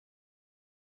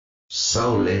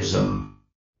Soulezum.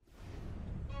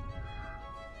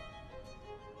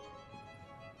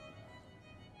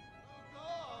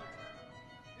 God!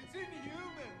 It's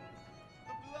inhuman!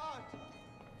 The blood!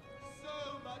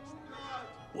 So much blood!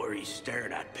 What are you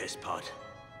staring at, pisspot?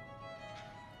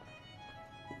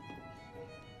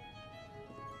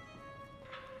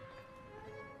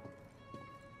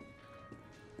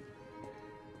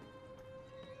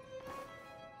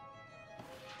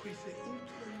 Queste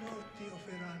ultra morti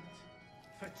offerant,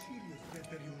 facilius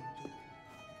reperiuntur,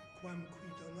 quam qui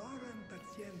dolorem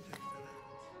patientem ferent.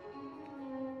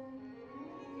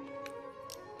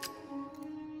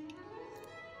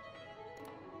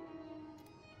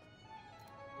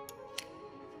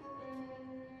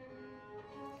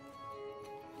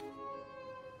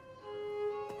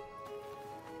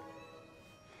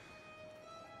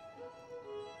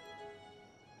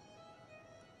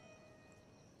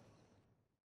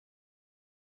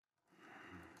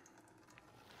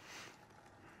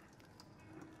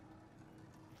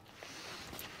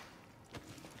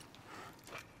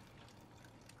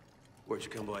 Where'd you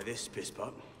come by this,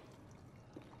 pisspot?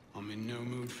 I'm in no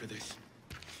mood for this.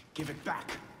 Give it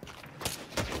back!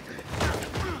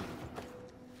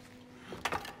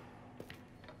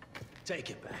 Take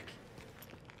it back.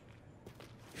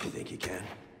 If you think you can.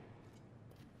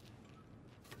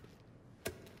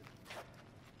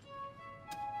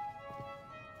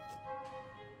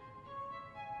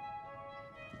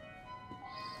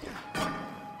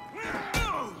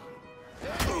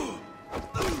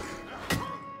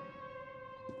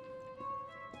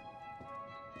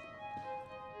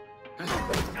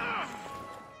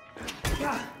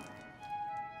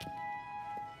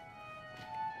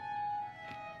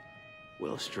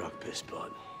 Well struck,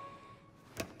 pisspot.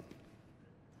 Let's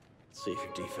see if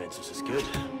your defense is as good.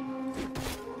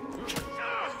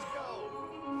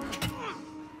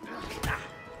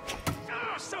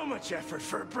 So much effort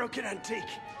for a broken antique.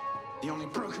 The only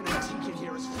broken antique in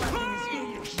here is flapping his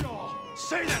idiot jaw!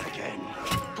 Say that again!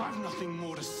 I've nothing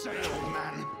more to say, old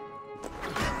man.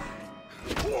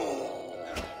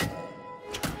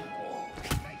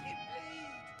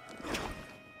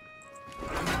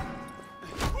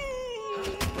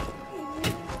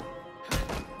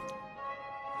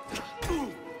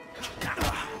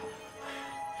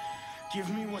 Give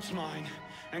me what's mine,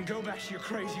 and go back to your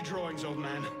crazy drawings, old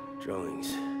man.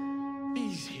 Drawings.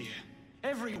 He's here.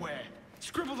 Everywhere.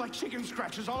 Scribbled like chicken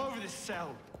scratches all over this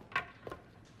cell.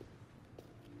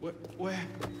 Where?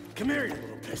 Come here, you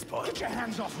little pisspot. Get your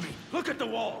hands off me! Look at the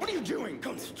wall! What are you doing?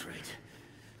 Concentrate.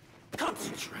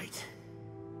 Concentrate.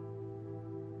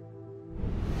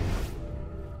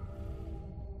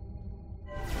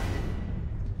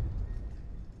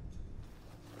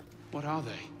 What are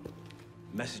they?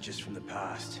 Messages from the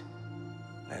past.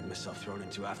 I had myself thrown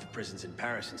into half the prisons in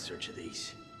Paris in search of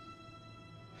these.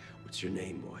 What's your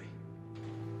name, boy?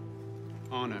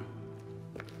 Arno.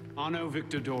 Arno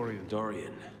Victor Dorian.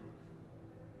 Dorian.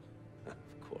 Of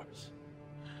course.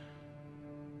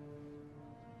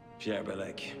 Pierre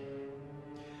Balek.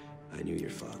 I knew your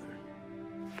father.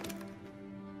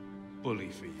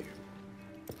 Bully for you.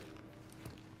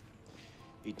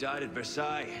 He died at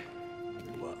Versailles.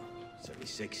 In what,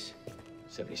 76?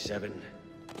 77?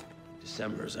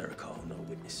 December, as I recall, no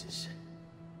witnesses.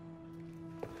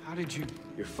 How did you...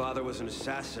 Your father was an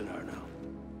assassin, Arno.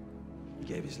 He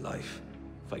gave his life,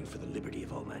 fighting for the liberty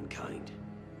of all mankind.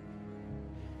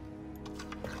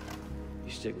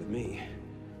 You stick with me,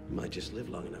 you might just live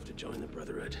long enough to join the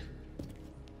Brotherhood.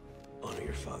 Honor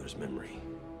your father's memory.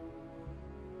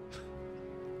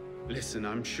 Listen,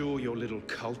 I'm sure your little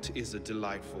cult is a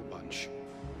delightful bunch,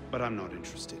 but I'm not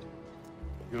interested.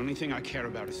 The only thing I care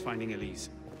about is finding Elise.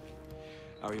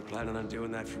 How are you planning on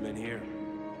doing that from in here?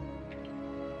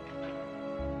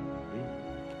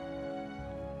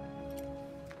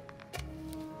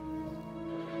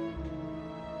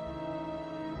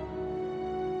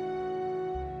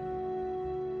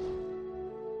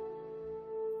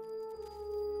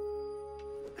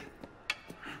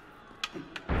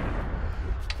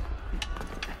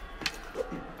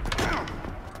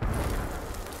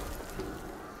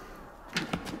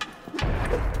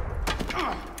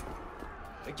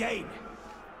 Again!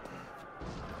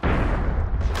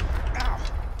 Ow!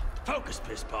 Focus,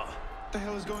 pisspot! What the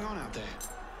hell is going on out there?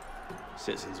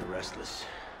 Citizens are restless.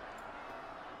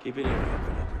 Keep an ear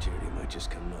open, opportunity might just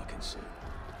come knocking soon.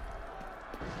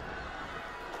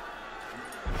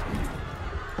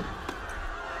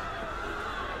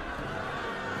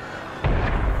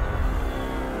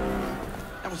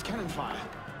 That was cannon fire.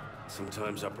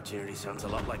 Sometimes opportunity sounds a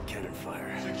lot like cannon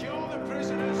fire. Secure the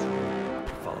prisoners!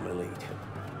 Follow my lead.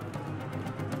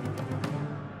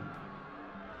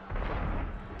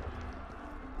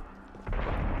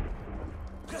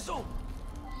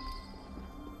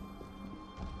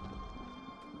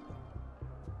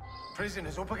 Prison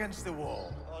is up against the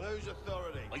wall. On whose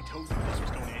authority? I told you this was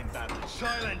going to end badly.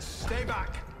 Silence! Stay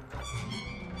back!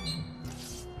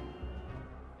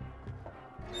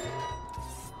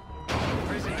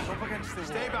 Prison is up against the wall.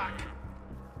 Stay back!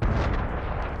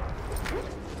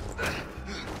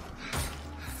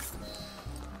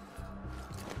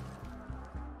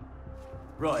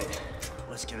 Right,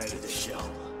 let's get out of this shell.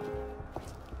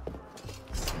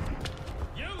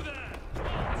 You there! Come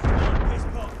on, piss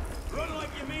pot. Run like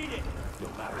you mean it. No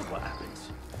matter what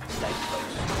happens, stay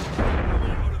close.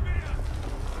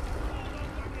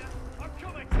 I'm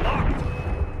coming. Locked!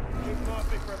 You caught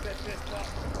me for a bit, piss pot.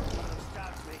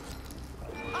 Stabs me.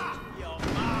 Ha! You're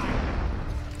mine!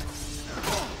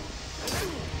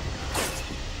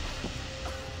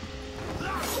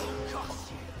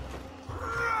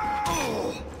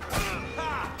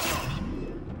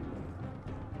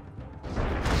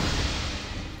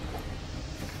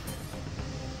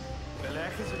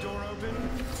 Is the door open?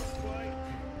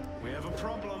 We have a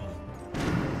problem.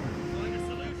 Find a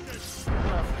solution.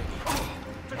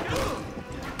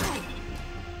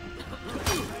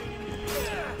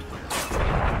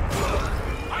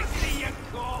 I see you,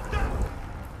 cop.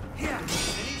 Here!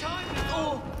 Anytime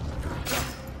now!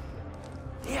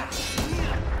 Here!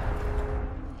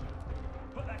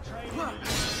 Put that train in.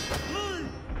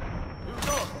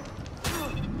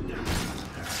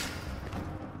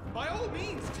 By all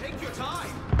means, take your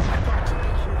time!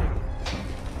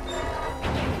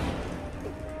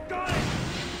 Got it!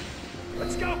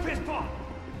 Let's go, piss pot.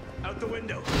 Out the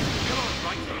window. Come on,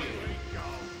 right here.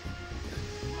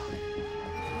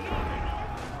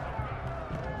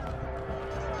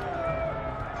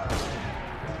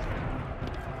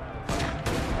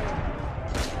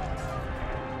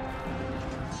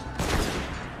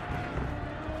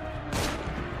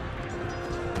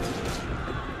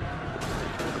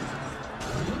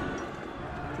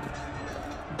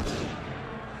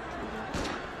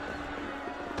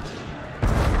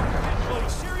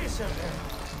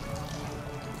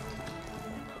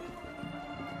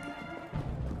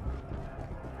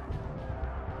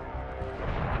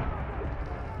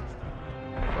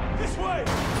 This way!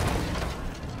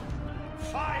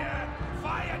 Fire!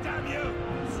 Fire, damn you!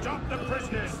 Stop the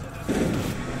prisoners!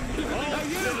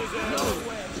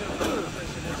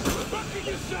 Buckle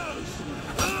yourselves!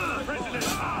 Prisoners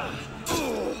out!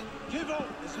 Give up!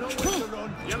 There's no way to run!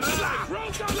 You men, throw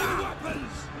down your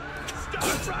weapons!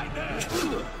 Stop right there!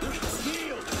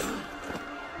 Kneel!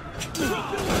 Drop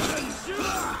your weapons!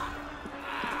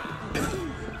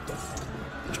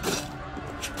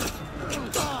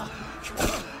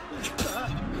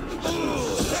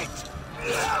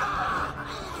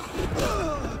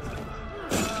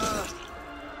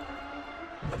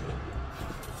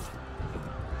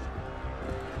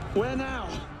 Where now?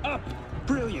 Up!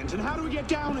 Brilliant. And how do we get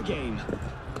down again?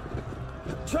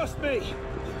 Trust me!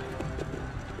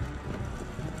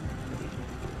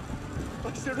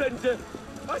 I surrender!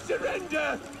 I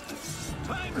surrender!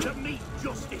 Time to meet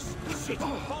justice, city!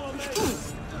 Follow me!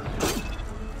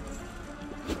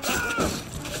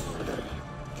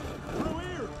 Through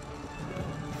here!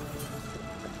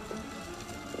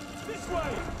 This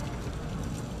way!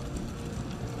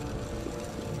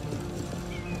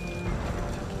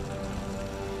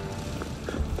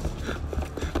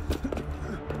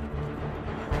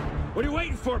 What are you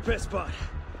waiting for, pisspot?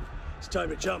 It's time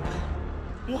to jump.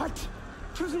 What?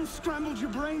 Prison scrambled your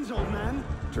brains, old man.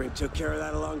 Drink took care of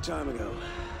that a long time ago.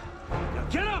 Now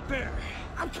get up here!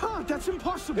 I can't. That's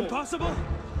impossible. Impossible?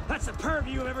 That's the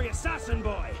purview of every assassin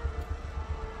boy.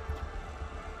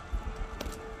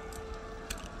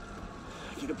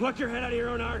 If you can pluck your head out of your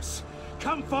own arse,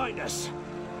 come find us.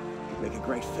 Make a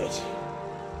great fit.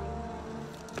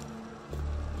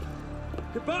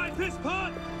 Goodbye,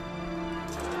 pisspot!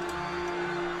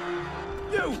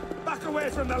 You! Back away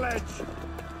from the ledge!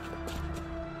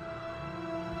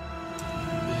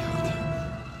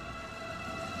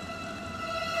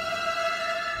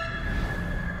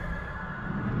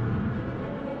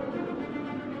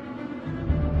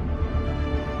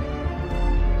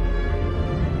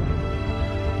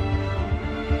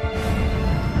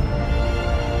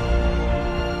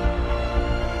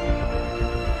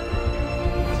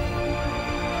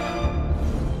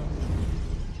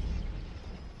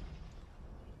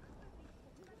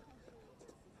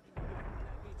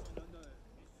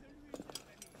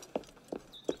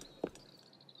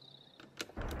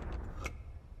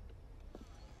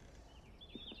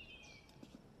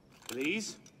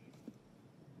 Please?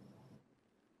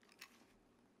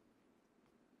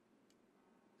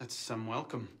 That's some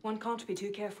welcome. One can't be too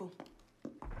careful.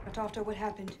 But after what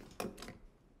happened,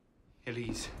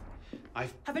 Elise,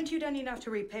 Haven't you done enough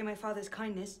to repay my father's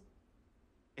kindness?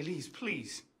 Elise,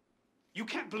 please. You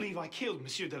can't believe I killed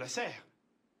Monsieur de la Serre.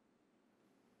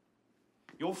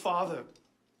 Your father,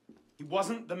 he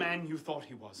wasn't the man you thought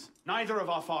he was. Neither of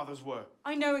our fathers were.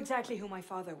 I know exactly who my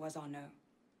father was, Arnaud.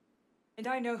 And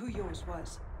I know who yours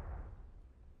was.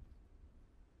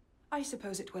 I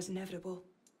suppose it was inevitable.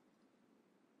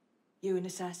 You an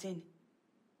assassin,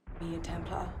 me a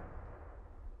Templar.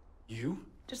 You?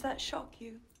 Does that shock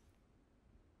you?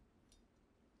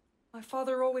 My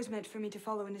father always meant for me to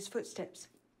follow in his footsteps.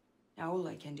 Now all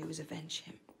I can do is avenge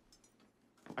him.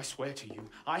 I swear to you,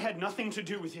 I had nothing to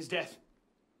do with his death.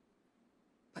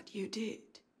 But you did.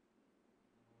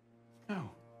 No.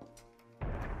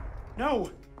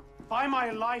 No! By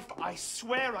my life, I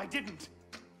swear I didn't.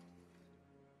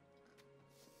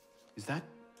 Is that?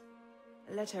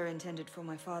 A letter intended for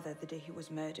my father the day he was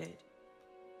murdered.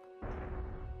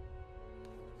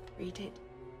 Read it.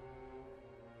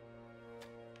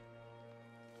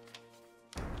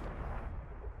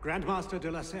 Grandmaster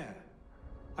de la Serre,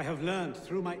 I have learned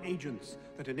through my agents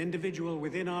that an individual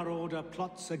within our order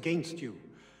plots against you.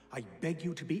 I beg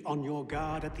you to be on your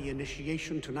guard at the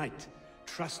initiation tonight.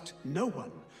 Trust no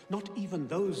one, not even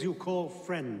those you call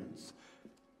friends.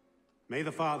 May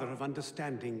the Father of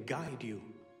Understanding guide you.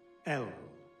 L.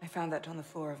 I found that on the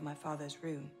floor of my father's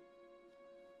room.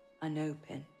 A no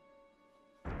pin.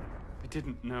 I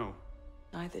didn't know.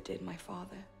 Neither did my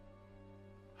father.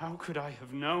 How could I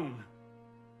have known?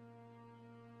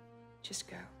 Just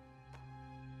go.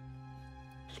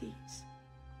 Please.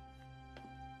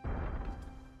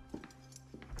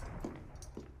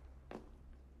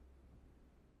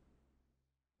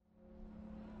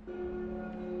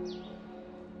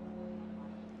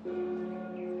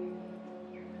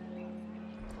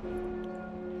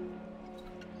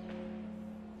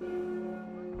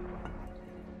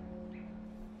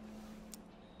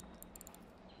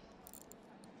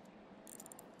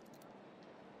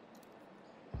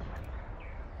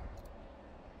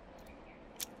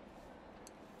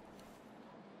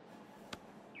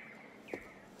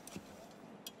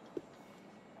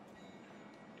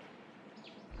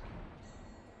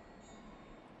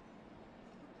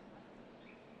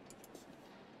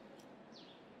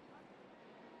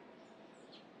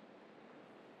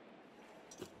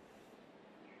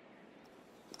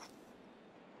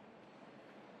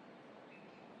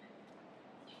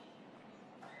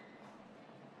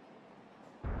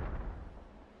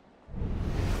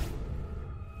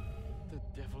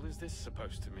 The devil is this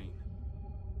supposed to mean?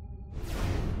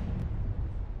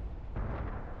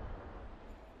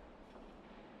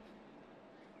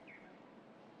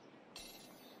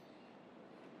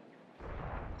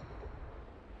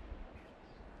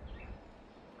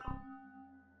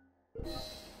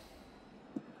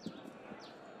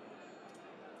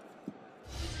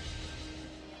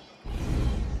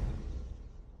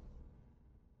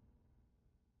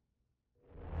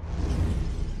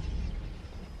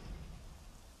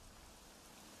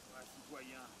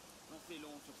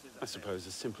 I suppose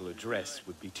a simple address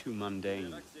would be too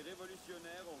mundane.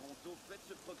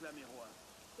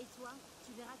 Et toi,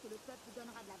 tu verras que le peuple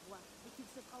donnera de la voix et qu'il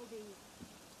se fera obéir.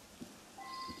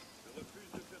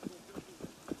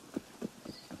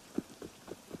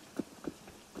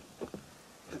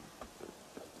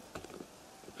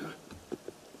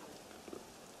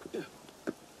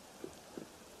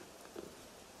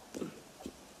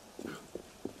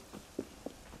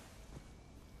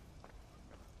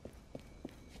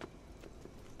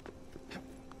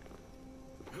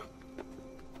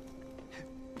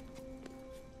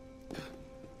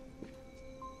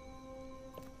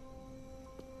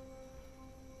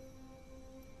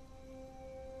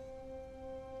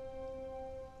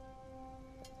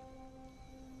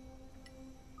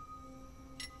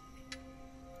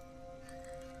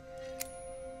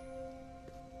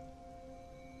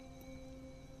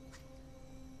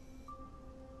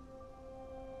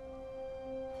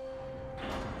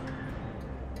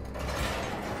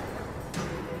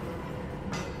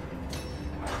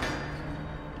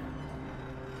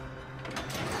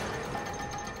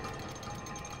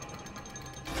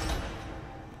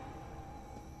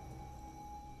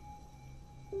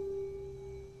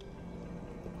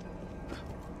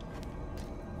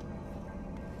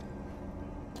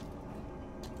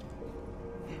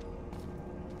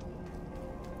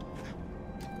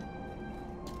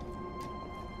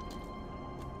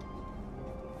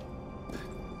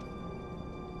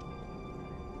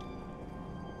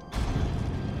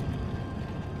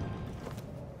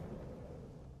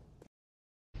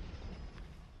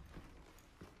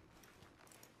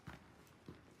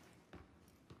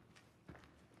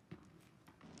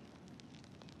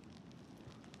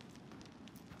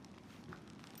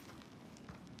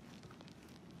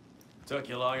 Took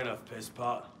you long enough,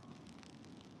 pisspot.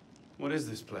 What is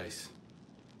this place?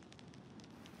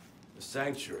 The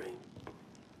Sanctuary.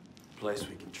 A place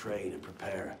we can train and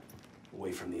prepare,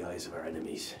 away from the eyes of our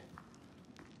enemies.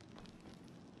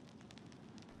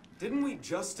 Didn't we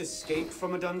just escape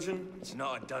from a dungeon? It's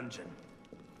not a dungeon.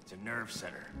 It's a nerve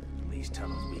center. From these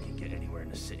tunnels, we can get anywhere in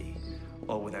the city,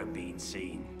 all without being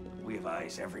seen. We have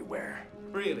eyes everywhere.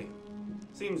 Really?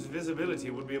 Seems visibility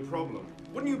would be a problem.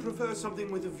 Wouldn't you prefer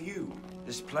something with a view?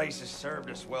 This place has served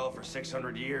us well for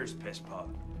 600 years, pisspot.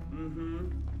 Mm-hmm.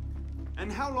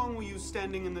 And how long were you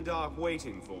standing in the dark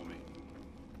waiting for me?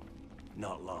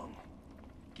 Not long.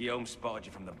 Guillaume spotted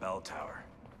you from the bell tower.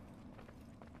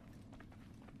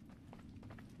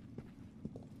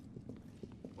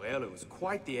 Well, it was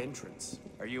quite the entrance.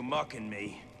 Are you mocking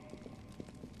me?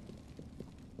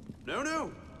 No,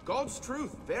 no. God's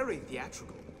truth. Very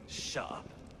theatrical. Shut up.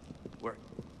 We're...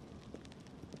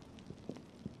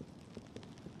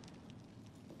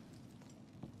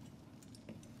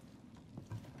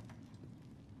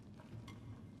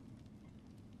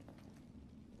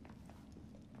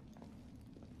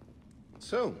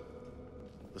 So,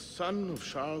 the son of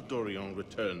Charles Dorion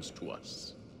returns to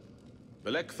us.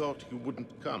 Belek thought you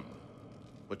wouldn't come.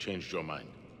 What changed your mind?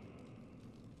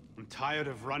 I'm tired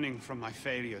of running from my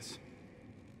failures.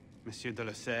 Monsieur de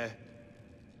la Serre,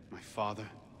 my father.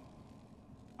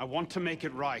 I want to make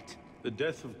it right. The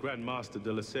death of Grand Master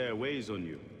de la Serre weighs on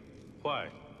you. Why?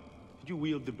 Did you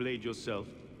wield the blade yourself?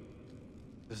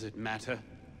 Does it matter?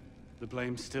 The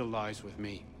blame still lies with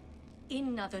me.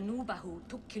 إن ذنوبه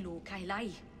تكل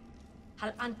كيلي.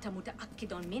 هل أنت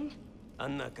متأكد من؟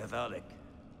 أنا كذلك.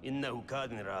 إنه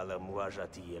قادر على مواجهة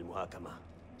المحاكمة.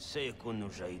 سيكون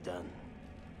جيدا.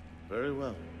 Very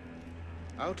well.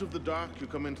 Out of the dark you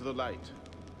come into the light.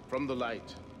 From the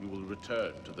light you will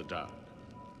return to the dark.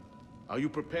 Are you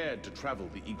prepared to travel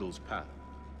the Eagle's path?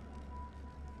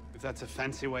 If that's a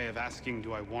fancy way of asking,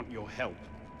 do I want your help?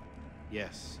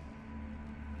 Yes.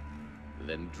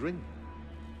 Then drink.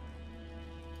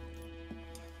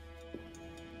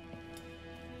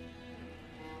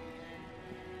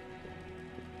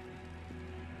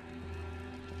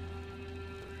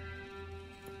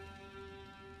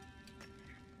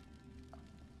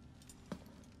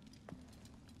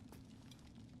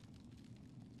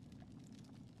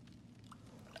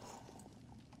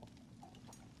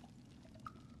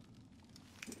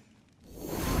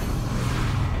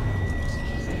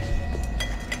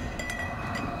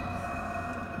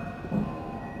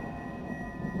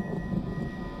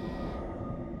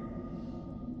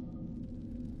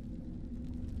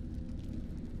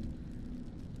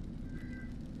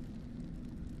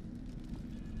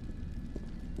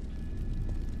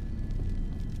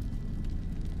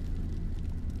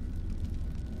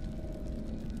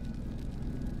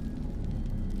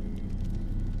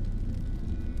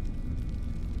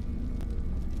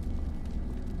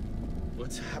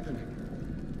 What's happening?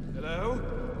 Hello?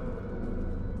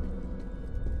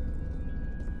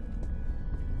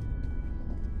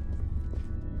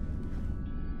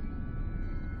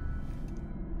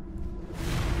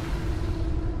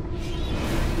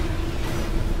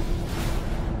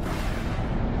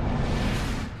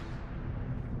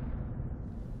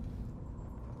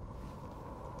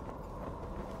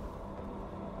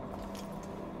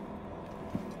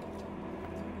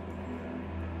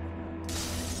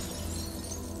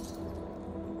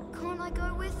 Can't I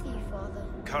go with you, Father?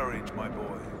 Courage, my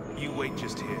boy. You wait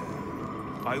just here.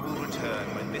 I will return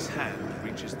when this hand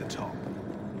reaches the top.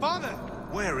 Father!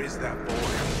 Where is that boy?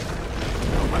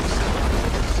 Oh, my son.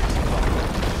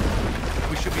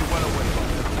 We should be well away by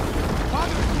now.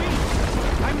 Father, it's me!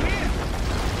 I'm here!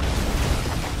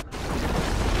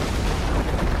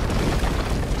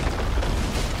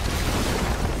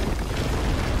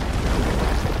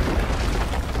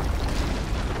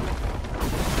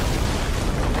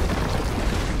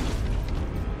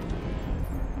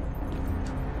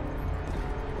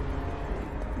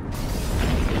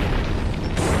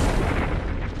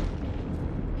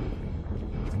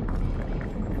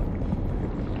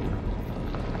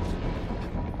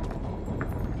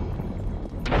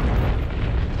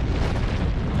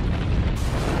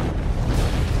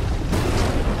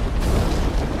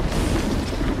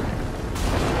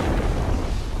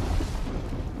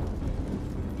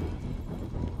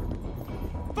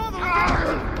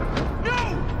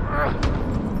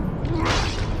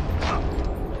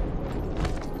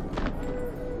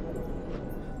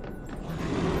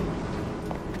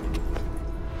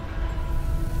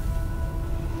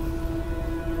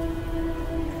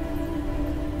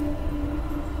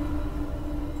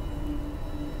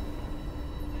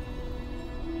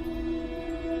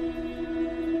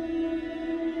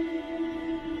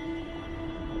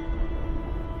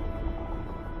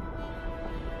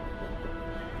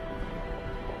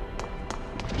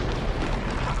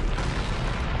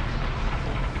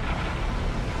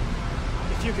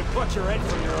 you can pluck your head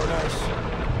from your own house,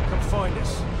 come find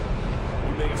us.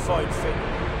 We make a fine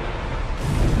figure.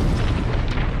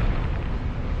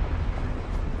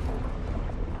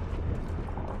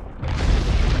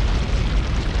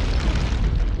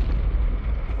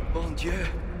 Mon Dieu!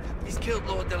 He's killed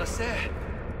Lord de la Serre!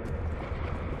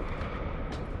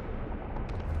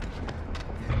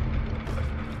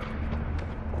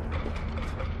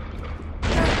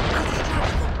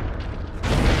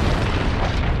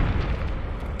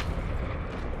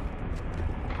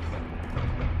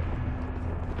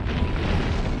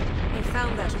 I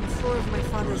found that on the floor of my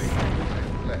father's study.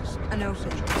 An open.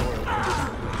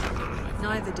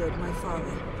 Neither did my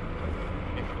father.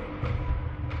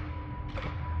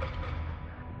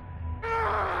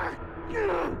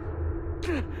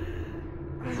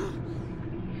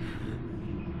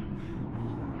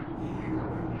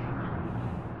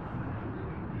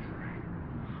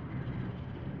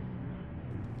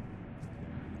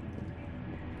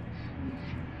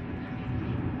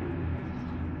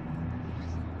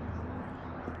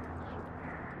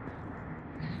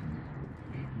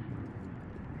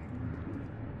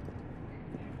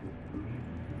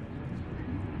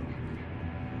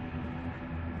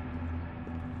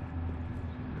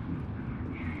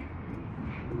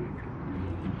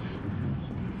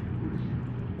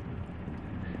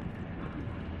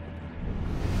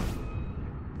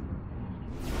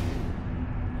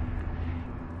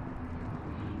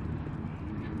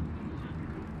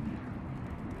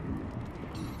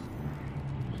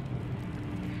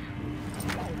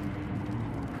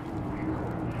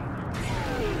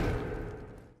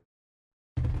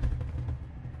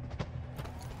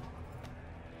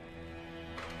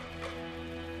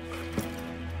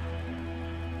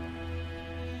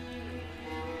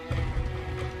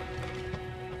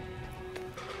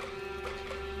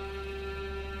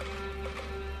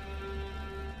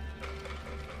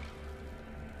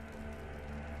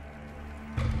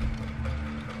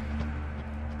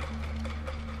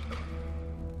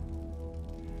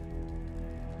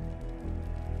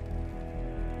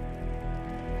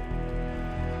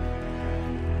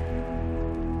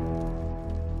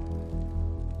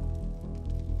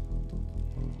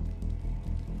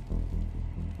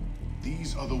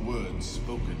 These are the words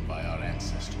spoken by our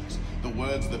ancestors, the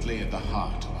words that lay at the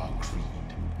heart of our creed.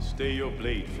 Stay your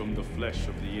blade from the flesh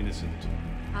of the innocent.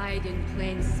 Hide in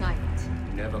plain sight.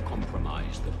 Never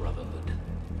compromise the Brotherhood.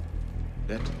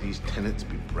 Let these tenets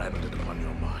be branded upon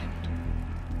your mind.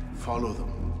 Follow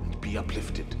them and be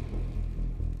uplifted.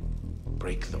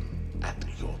 Break them at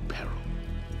your peril.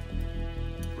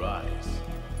 Rise,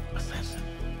 assassin.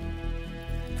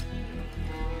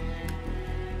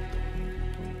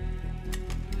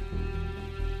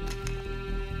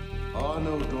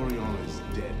 Arno Dorion is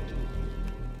dead.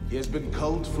 He has been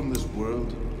culled from this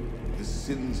world. His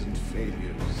sins and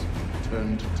failures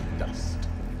turned to dust.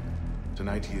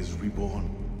 Tonight he is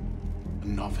reborn, a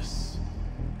novice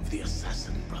of the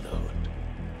Assassin Brotherhood.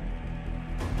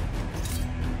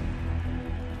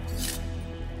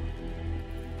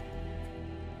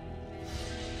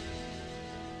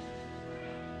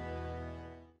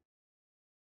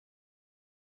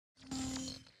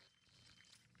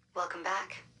 Welcome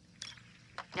back.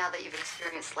 Now that you've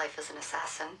experienced life as an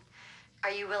assassin,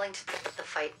 are you willing to take up the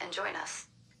fight and join us?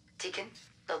 Deacon,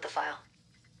 load the file.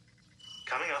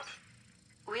 Coming up.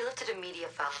 We lifted a media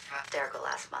file from Abstergo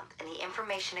last month, and the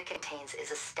information it contains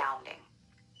is astounding.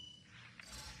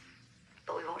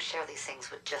 But we won't share these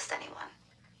things with just anyone.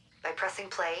 By pressing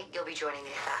play, you'll be joining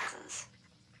the assassins.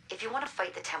 If you want to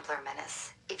fight the Templar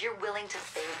menace, if you're willing to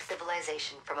save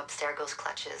civilization from Abstergo's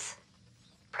clutches,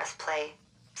 press play,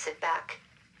 sit back,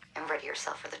 and ready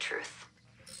yourself for the truth.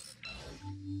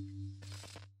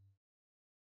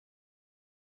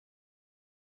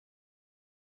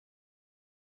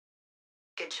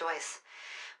 Good choice.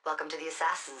 Welcome to the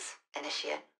Assassins,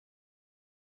 Initiate.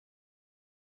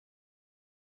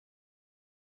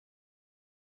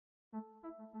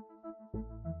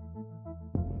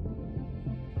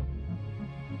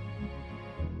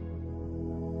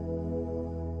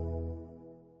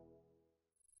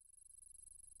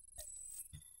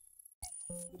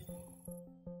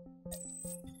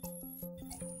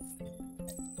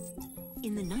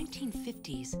 In the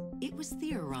 1950s, it was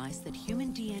theorized that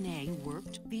human DNA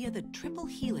worked via the triple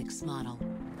helix model.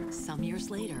 Some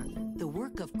years later, the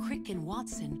work of Crick and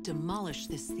Watson demolished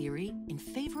this theory in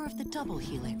favor of the double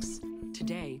helix.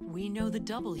 Today, we know the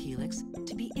double helix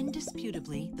to be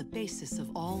indisputably the basis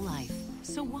of all life.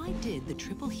 So why did the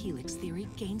triple helix theory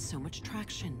gain so much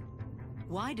traction?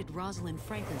 Why did Rosalind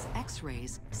Franklin's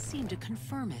X-rays seem to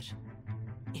confirm it?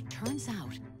 It turns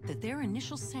out that their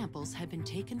initial samples had been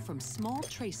taken from small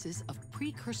traces of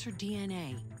precursor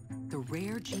DNA, the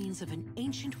rare genes of an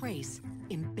ancient race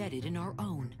embedded in our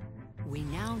own. We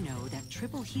now know that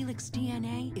triple helix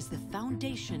DNA is the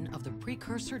foundation of the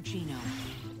precursor genome.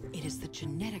 It is the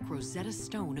genetic Rosetta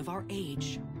Stone of our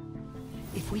age.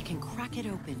 If we can crack it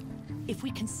open, if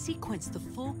we can sequence the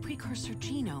full precursor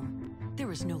genome,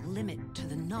 there is no limit to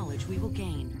the knowledge we will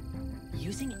gain.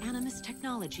 Using Animus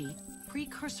technology,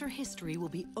 precursor history will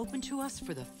be open to us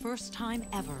for the first time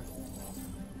ever.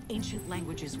 Ancient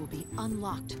languages will be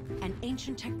unlocked, and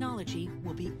ancient technology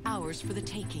will be ours for the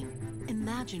taking.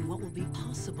 Imagine what will be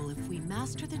possible if we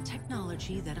master the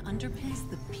technology that underpins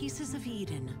the pieces of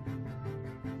Eden.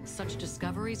 Such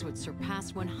discoveries would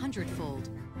surpass 100-fold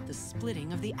the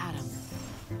splitting of the atom.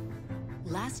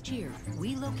 Last year,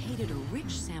 we located a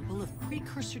rich sample of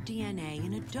precursor DNA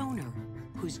in a donor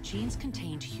whose genes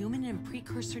contained human and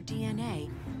precursor DNA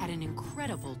at an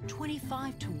incredible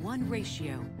 25-to-1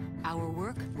 ratio. Our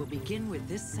work will begin with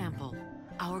this sample.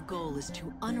 Our goal is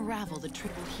to unravel the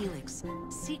triple helix,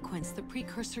 sequence the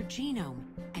precursor genome,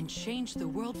 and change the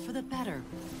world for the better,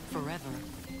 forever.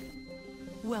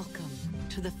 Welcome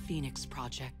to the Phoenix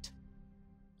Project.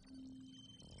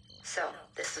 So,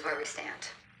 this is where we stand.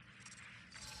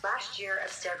 Last year,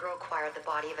 Abstergo acquired the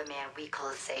body of a man we call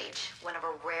a Sage, one of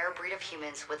a rare breed of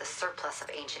humans with a surplus of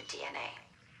ancient DNA.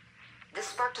 This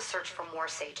sparked a search for more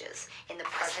Sages, in the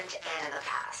present and in the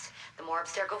past. The more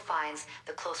Abstergo finds,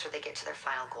 the closer they get to their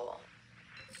final goal.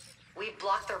 We've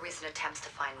blocked their recent attempts to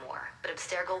find more, but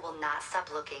Abstergo will not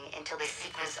stop looking until they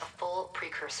sequence a full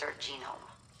precursor genome.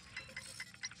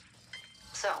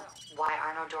 So, why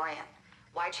Arnaud Dorian?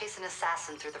 Why chase an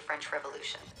assassin through the French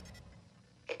Revolution?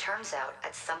 It turns out,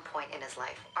 at some point in his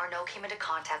life, Arnaud came into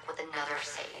contact with another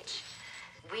Sage.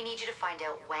 We need you to find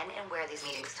out when and where these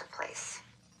meetings took place.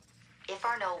 If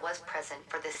Arnaud was present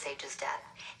for this Sage's death,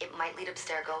 it might lead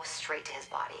Abstergo straight to his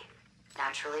body.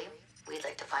 Naturally, we'd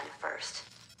like to find it first.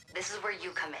 This is where you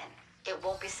come in. It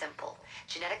won't be simple.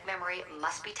 Genetic memory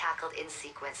must be tackled in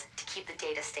sequence to keep the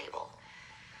data stable.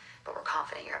 But we're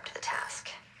confident you're up to the task.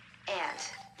 And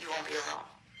you won't be alone.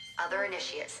 Other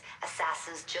initiates,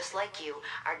 assassins just like you,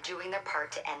 are doing their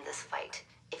part to end this fight.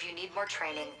 If you need more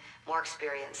training, more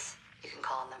experience, you can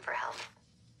call on them for help.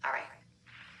 All right.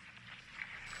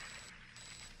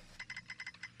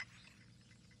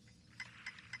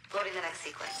 Loading the next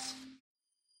sequence.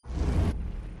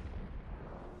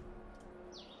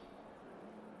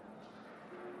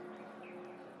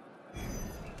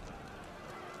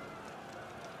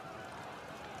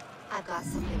 I've got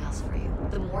something else for you.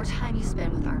 The more time you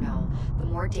spend with Arnaud, the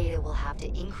more data we'll have to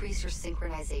increase your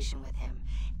synchronization with him,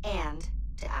 and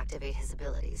to activate his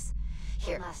abilities.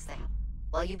 Here, one last thing.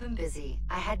 While you've been busy,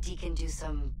 I had Deacon do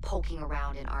some poking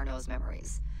around in Arnaud's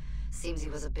memories. Seems he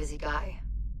was a busy guy.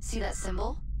 See that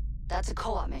symbol? That's a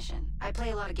co-op mission. I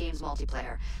play a lot of games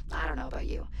multiplayer. I don't know about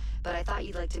you, but I thought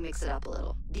you'd like to mix it up a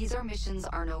little. These are missions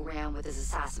Arnaud ran with his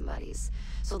assassin buddies,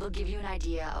 so they'll give you an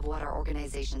idea of what our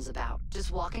organization's about.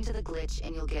 Just walk into the glitch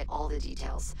and you'll get all the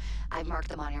details. I've marked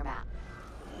them on your map.